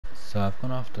So I've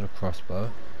gone after the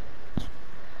crossbow.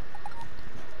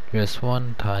 Just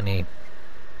one tiny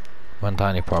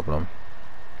problem.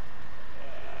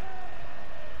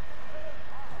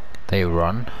 They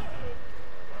run.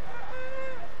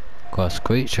 Got a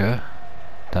screecher.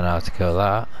 Don't know how to kill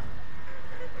that.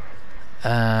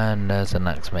 And there's an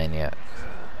axe maniac.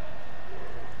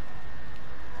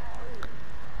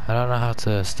 I don't know how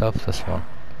to stealth this one.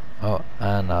 Oh,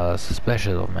 and now they're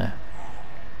suspicious of me.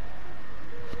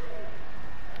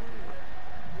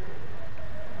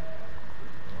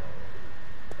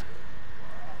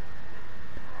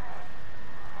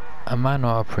 Am I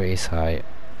not a pretty sight?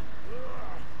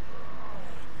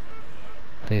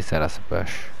 Please say that's a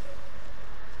bush.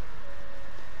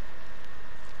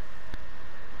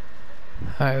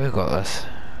 Alright, we got this.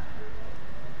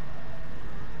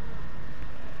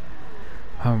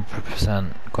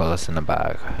 100% got this in the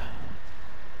bag.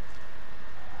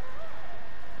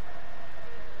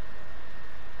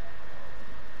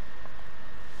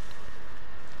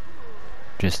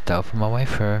 Just stealthing my way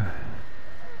through.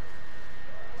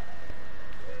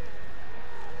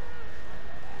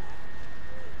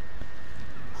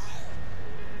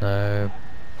 No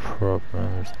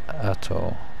problems at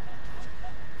all.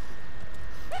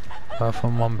 Apart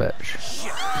from one bitch.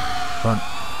 Run.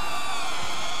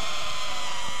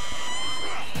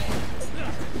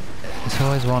 It's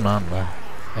always one, aren't there?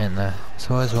 Ain't there?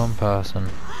 It's always one person.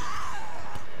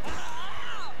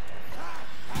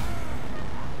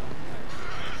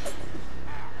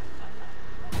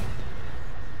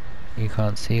 You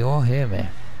can't see or hear me.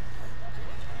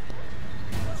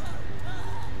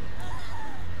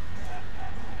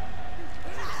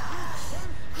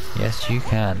 Yes, you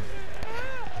can.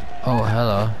 Oh,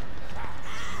 hello.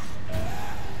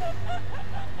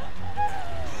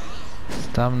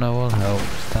 Stamina will help.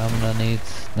 Stamina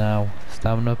needs now.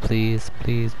 Stamina, please,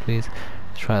 please, please.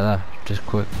 Try that. Just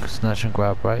quick snatch and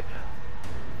grab, right?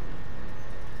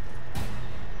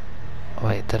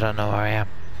 Wait, did I know where I am?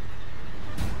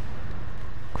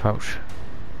 Crouch.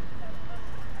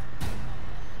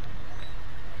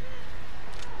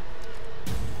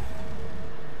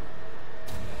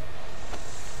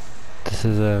 This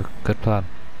is a good plan.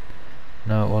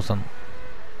 No, it wasn't.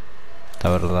 That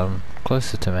would have led them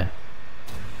closer to me.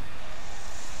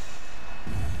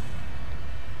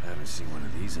 I haven't seen one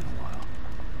of these in a while.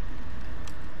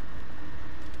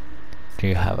 Do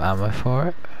you have ammo for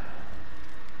it?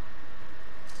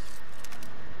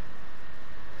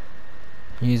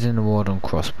 Using the warden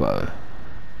crossbow.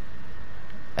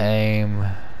 Aim,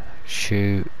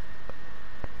 shoot.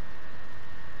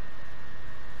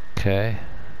 Okay.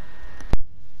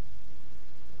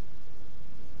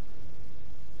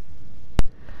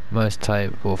 Most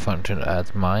type will function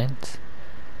as mines.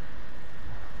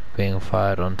 Being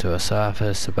fired onto a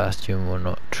surface, Sebastian will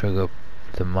not trigger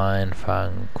the mine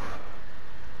fang.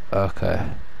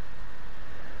 Okay.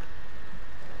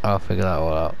 I'll figure that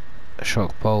all out.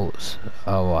 Shock bolts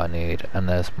are what I need, and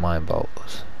there's mine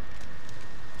bolts.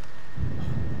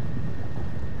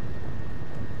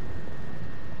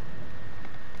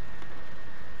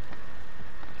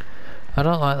 I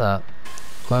don't like that.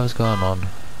 Whatever's going on.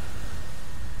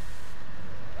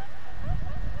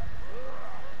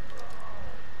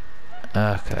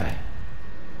 Okay.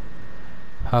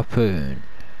 Harpoon.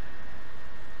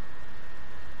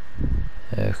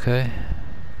 Okay.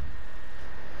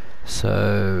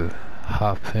 So,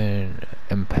 harpoon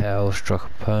impale struck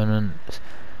opponents.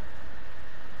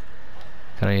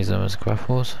 Can I use them as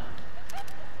grapples?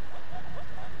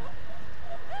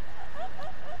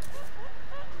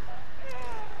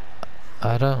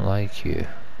 I don't like you.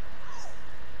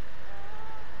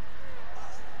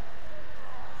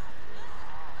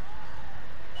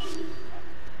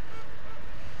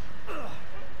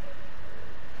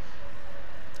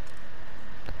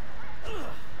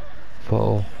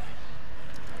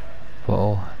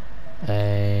 Bottle,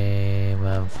 aim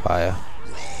and fire.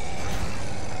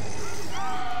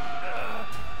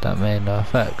 That made no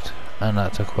effect, and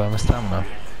that took away my stamina.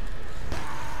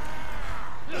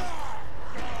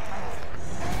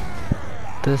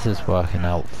 This is working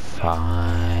out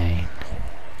fine.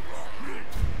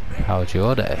 How's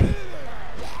your day?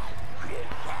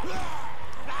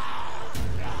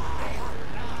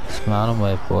 Smile and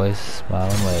wave, boys. Smile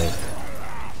and wave.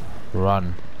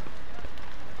 Run.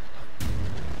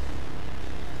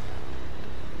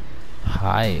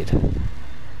 Hide.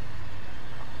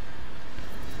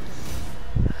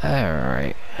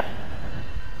 Alright.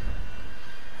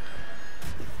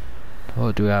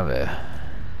 What do we have here?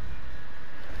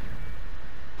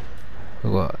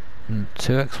 We've got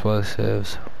 2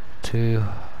 explosives, 2...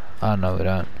 oh no we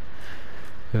don't.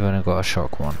 We've only got a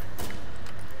shock one.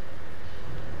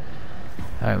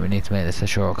 Alright, we need to make this a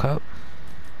shortcut.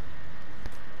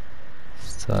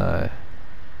 So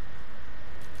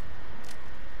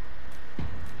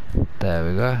there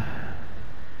we go.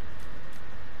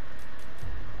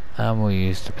 And we'll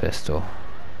use the pistol.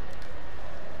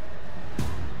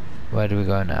 Where do we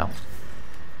go now?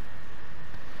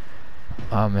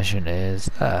 Our mission is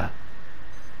there.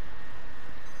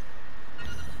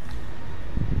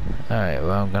 Alright,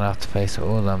 well I'm gonna have to face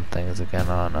all them things again,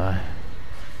 aren't I?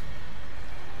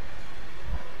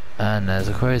 And there's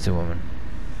a crazy woman.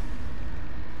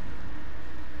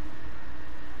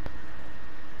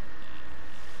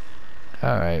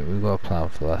 Alright, we've got a plan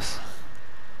for this.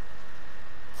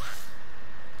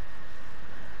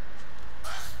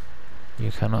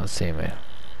 You cannot see me.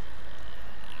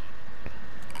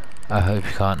 I hope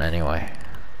you can't anyway.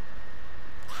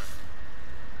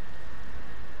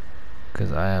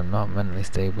 Because I am not mentally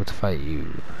stable to fight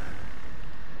you.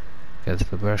 Get to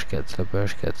the bush, get to the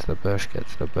bush, get to the bush, get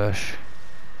to the bush.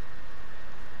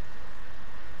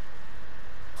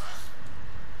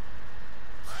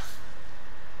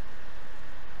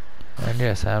 And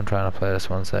yes, I am trying to play this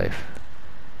one safe.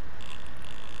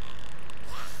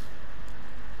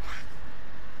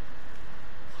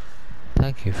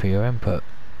 Thank you for your input.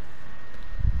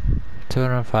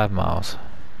 205 miles.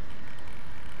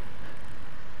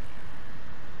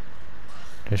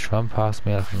 Just run past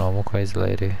me like a normal crazy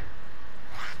lady.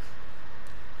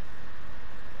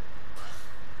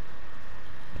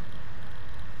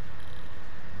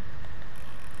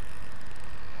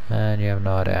 And you have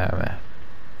no idea how me.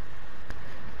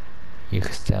 You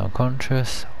can stay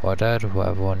unconscious or dead,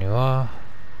 whatever one you are.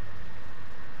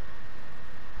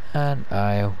 And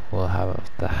I will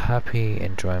have the happy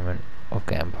enjoyment of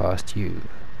getting past you.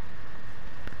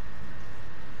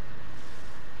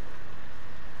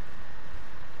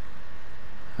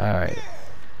 Alright.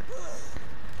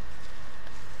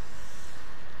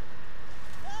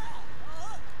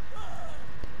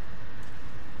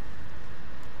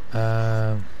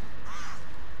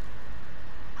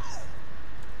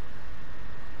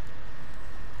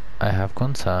 I have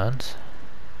concerns.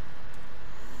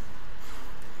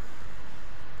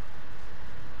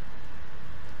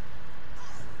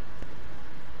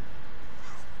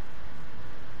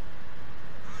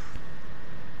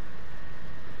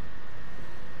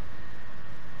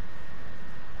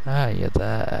 Ah, you're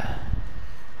there.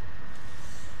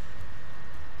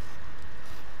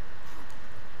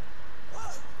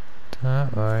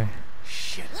 Don't worry.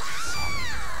 Shit.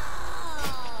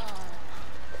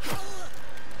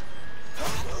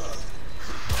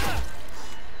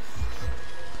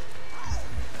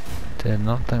 Did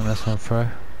not think this one through.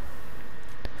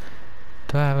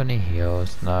 Do I have any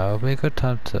heals? No, it'll be a good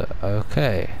time to...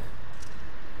 Okay.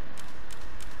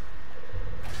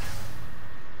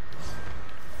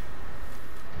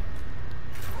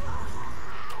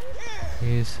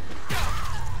 Use...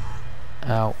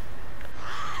 Ow.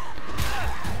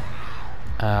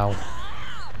 Ow.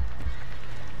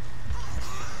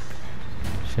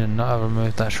 Should not have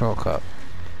removed that shortcut.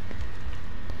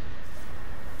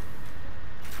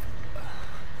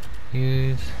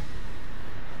 Use...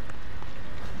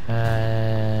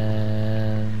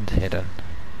 And... hidden.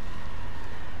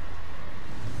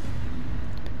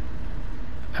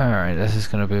 Alright, this is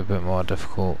going to be a bit more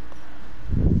difficult.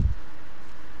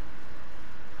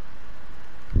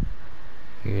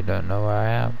 You don't know where I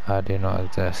am? I do not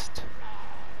exist.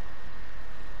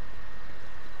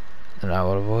 And I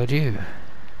will avoid you.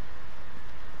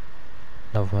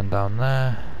 Another one down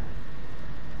there.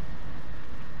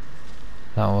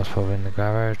 That one was probably in the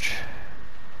garage.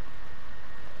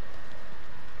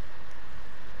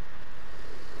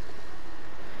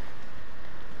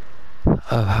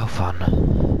 Oh, how fun.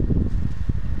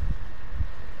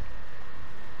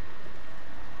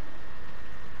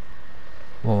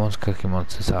 What one's Cookie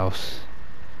Monster's house?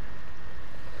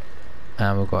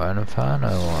 And we've got an Inferno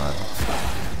one.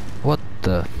 What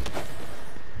the?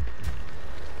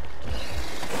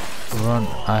 Run,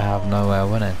 I have no way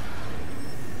of winning.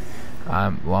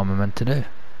 What am I meant to do?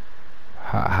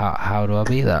 How do I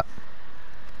beat that?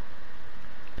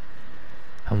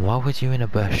 And why was you in a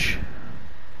bush?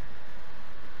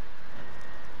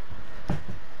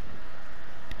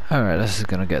 Alright, this is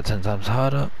gonna get 10 times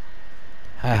harder.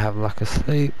 I have lack of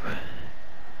sleep.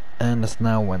 And it's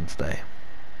now Wednesday.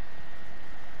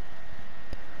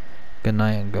 Good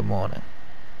night and good morning.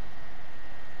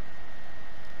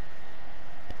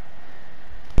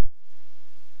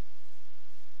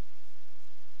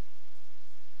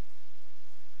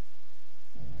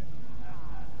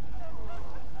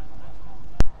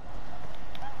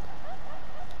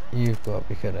 You've got to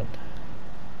be kidding.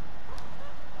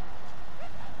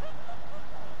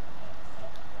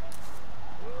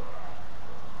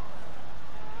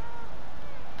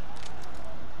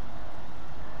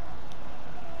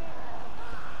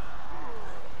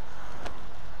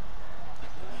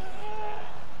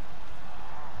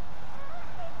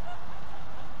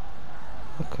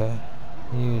 Okay,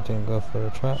 you didn't go for the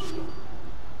trap.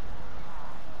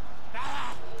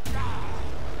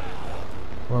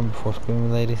 Run before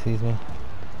screaming lady sees me.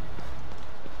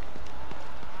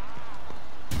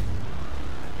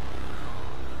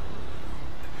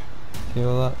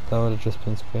 Feel that? That would have just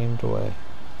been screamed away.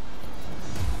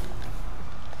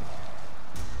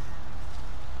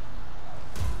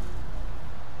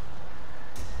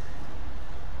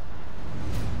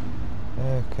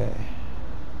 Okay.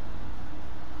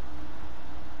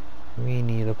 We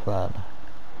need a plan.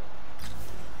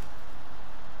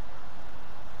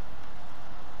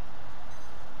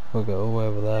 We'll go all the way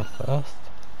over there first.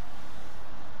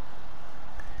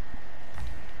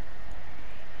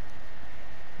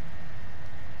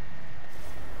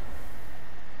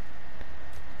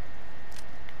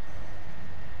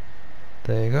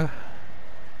 There you go.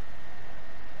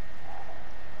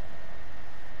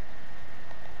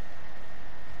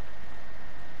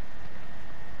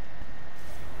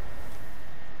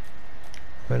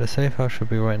 But the safe house should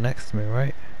be right next to me,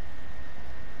 right?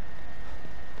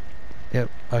 Yep,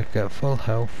 I get full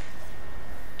health.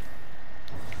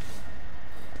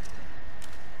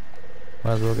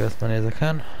 Might as well get as many as I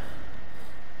can.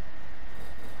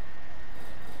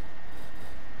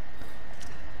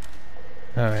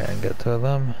 Alright, and get two of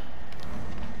them.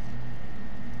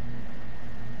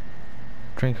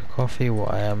 Drink a coffee,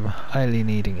 what I am highly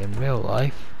needing in real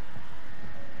life.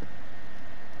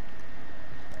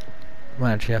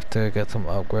 Might actually have to get some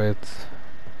upgrades.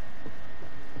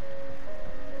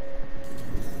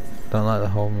 Don't like the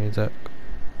whole music.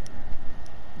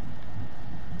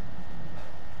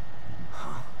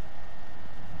 Huh?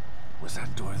 Was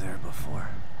that door there before?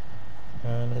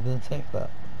 And it didn't take that.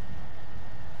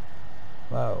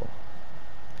 Wow.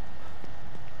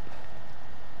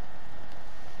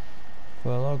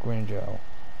 For a log ranger.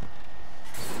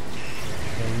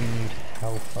 So we need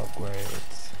health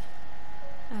upgrades.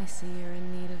 I see you're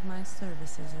in need of my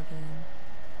services again.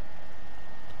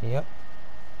 Yep.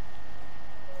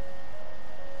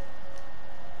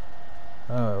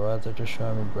 Alright, well, they're just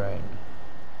showing me brain.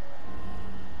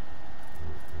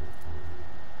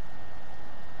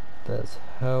 There's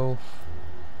health,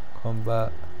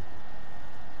 combat,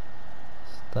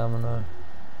 stamina,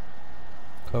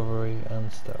 recovery,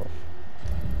 and stealth.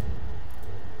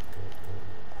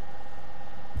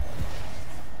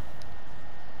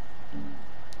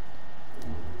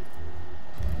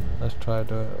 Let's try to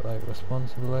do it like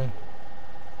responsibly.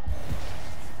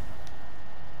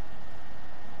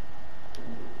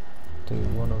 Do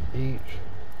one of each.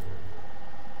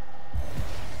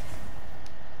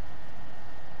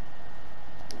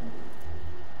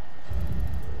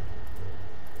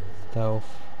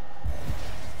 Stealth.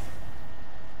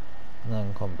 And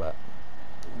then combat.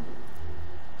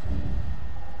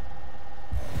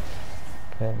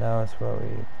 Okay, now it's where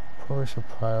we probably should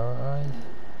prioritize.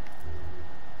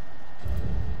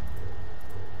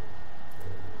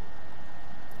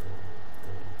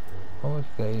 Or we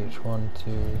could get each one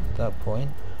to that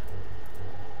point.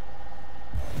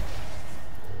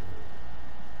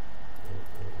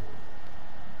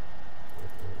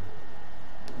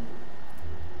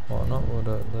 Or not, we'll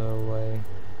do it the way.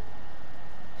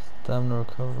 Stamina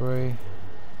recovery.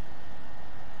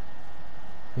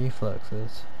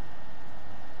 Reflexes.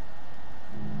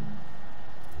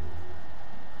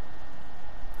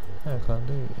 I can't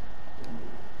do it.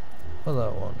 Well,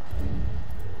 that one.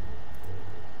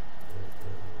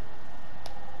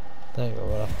 There you go,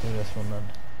 we'll have to do this one then.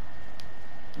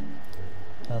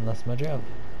 And that's my job.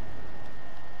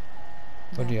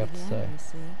 What do you have to say? I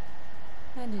see.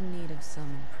 And in need of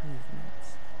some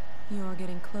improvements. You're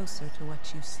getting closer to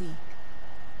what you seek.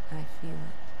 I feel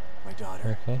it. My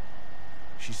daughter. Okay.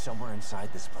 She's somewhere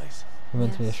inside this place. You're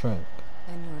meant to be a Yes. shrink.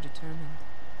 And you're determined.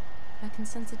 I can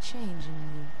sense a change in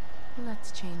you.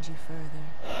 Let's change you further.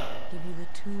 Give you the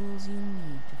tools you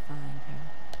need to find her.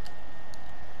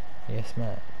 Yes,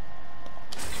 ma'am.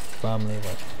 Family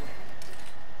then.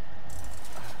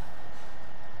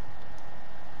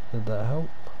 Did that help?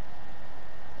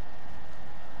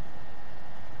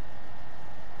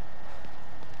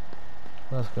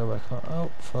 Let's go back on.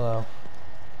 Oh, fell off.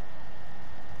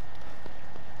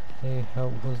 The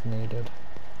help was needed.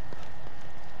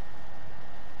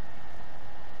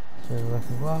 So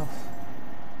looking glass.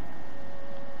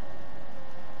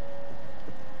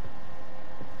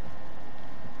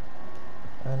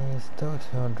 And he's still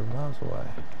 200 miles away.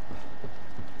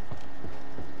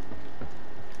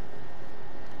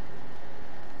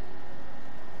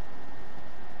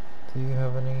 Do you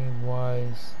have any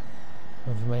wise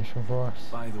information for us?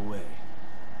 By the way,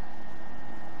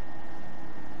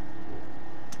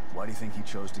 why do you think he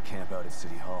chose to camp out at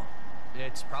City Hall?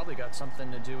 It's probably got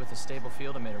something to do with the stable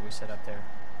field emitter we set up there.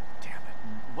 Damn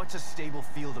it. What's a stable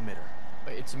field emitter?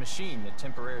 It's a machine that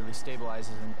temporarily stabilizes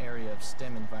an area of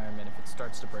STEM environment if it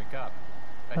starts to break up.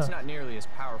 It's not nearly as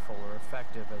powerful or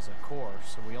effective as a core,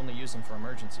 so we only use them for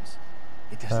emergencies.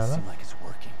 It doesn't seem like it's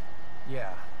working.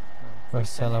 Yeah. We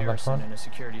sent Harrison and a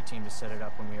security team to set it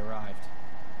up when we arrived.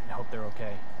 I hope they're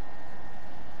okay.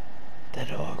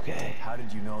 They're okay. How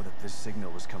did you know that this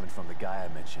signal was coming from the guy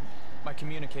I mentioned? My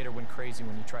communicator went crazy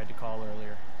when he tried to call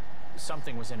earlier.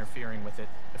 Something was interfering with it,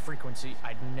 a frequency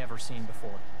I'd never seen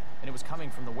before. And it was coming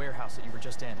from the warehouse that you were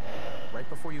just in. Right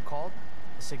before you called,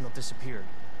 the signal disappeared.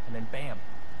 And then bam,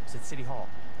 it was at City Hall.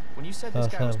 When you said this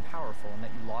guy was powerful and that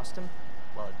you lost him,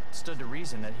 well, it stood to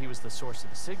reason that he was the source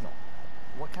of the signal.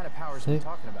 What kind of powers are we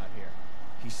talking about here?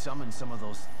 He summoned some of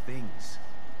those things,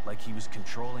 like he was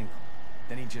controlling them.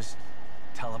 Then he just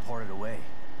teleported away.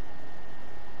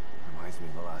 Reminds me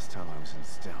of the last time I was in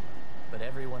STEM. But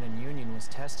everyone in Union was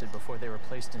tested before they were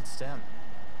placed in STEM.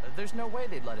 There's no way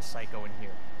they'd let a psycho in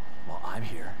here. Well, I'm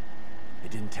here. They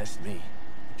didn't test me.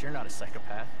 But you're not a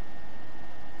psychopath.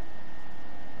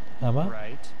 Am I?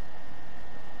 Right.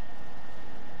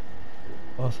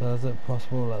 Also, is it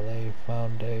possible that they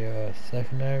found a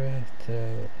second area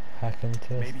to hack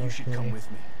into? Maybe you should come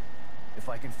with me. If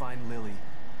I can find Lily,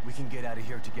 we can get out of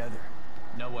here together.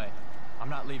 No way. I'm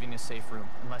not leaving this safe room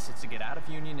unless it's to get out of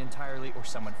Union entirely or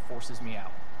someone forces me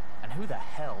out. And who the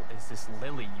hell is this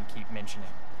Lily you keep mentioning?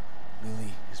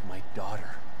 Lily is my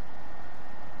daughter.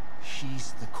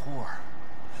 She's the core.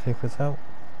 Secrets out.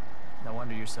 No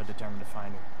wonder you're so determined to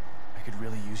find her. I could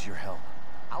really use your help.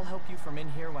 I'll help you from in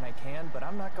here when I can, but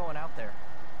I'm not going out there.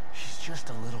 She's just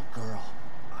a little girl.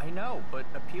 I know, but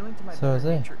appealing to my So better is he.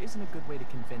 nature isn't a good way to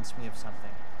convince me of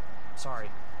something. Sorry,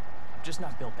 I'm just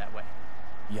not built that way.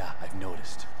 Yeah, I've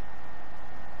noticed.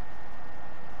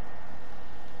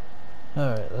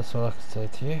 Alright, that's all I can say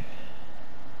to you.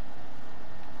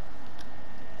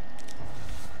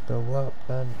 The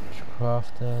workbench,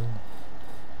 crafting.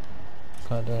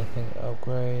 Can't do anything,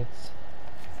 upgrades.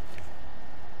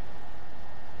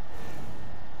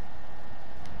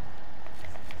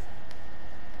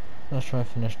 Let's try and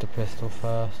finish the pistol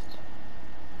first.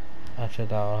 Actually, I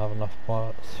doubt I'll have enough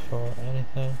parts for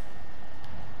anything.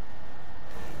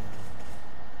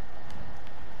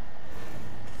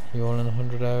 You all in the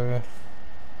 100 area?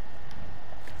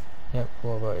 Yep,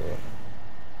 what about you?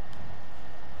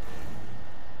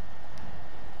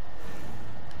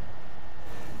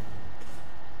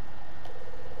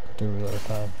 Do reload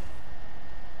time.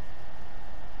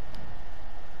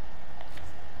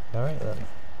 Alright then.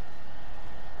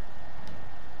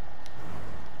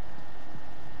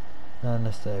 And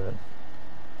it's David.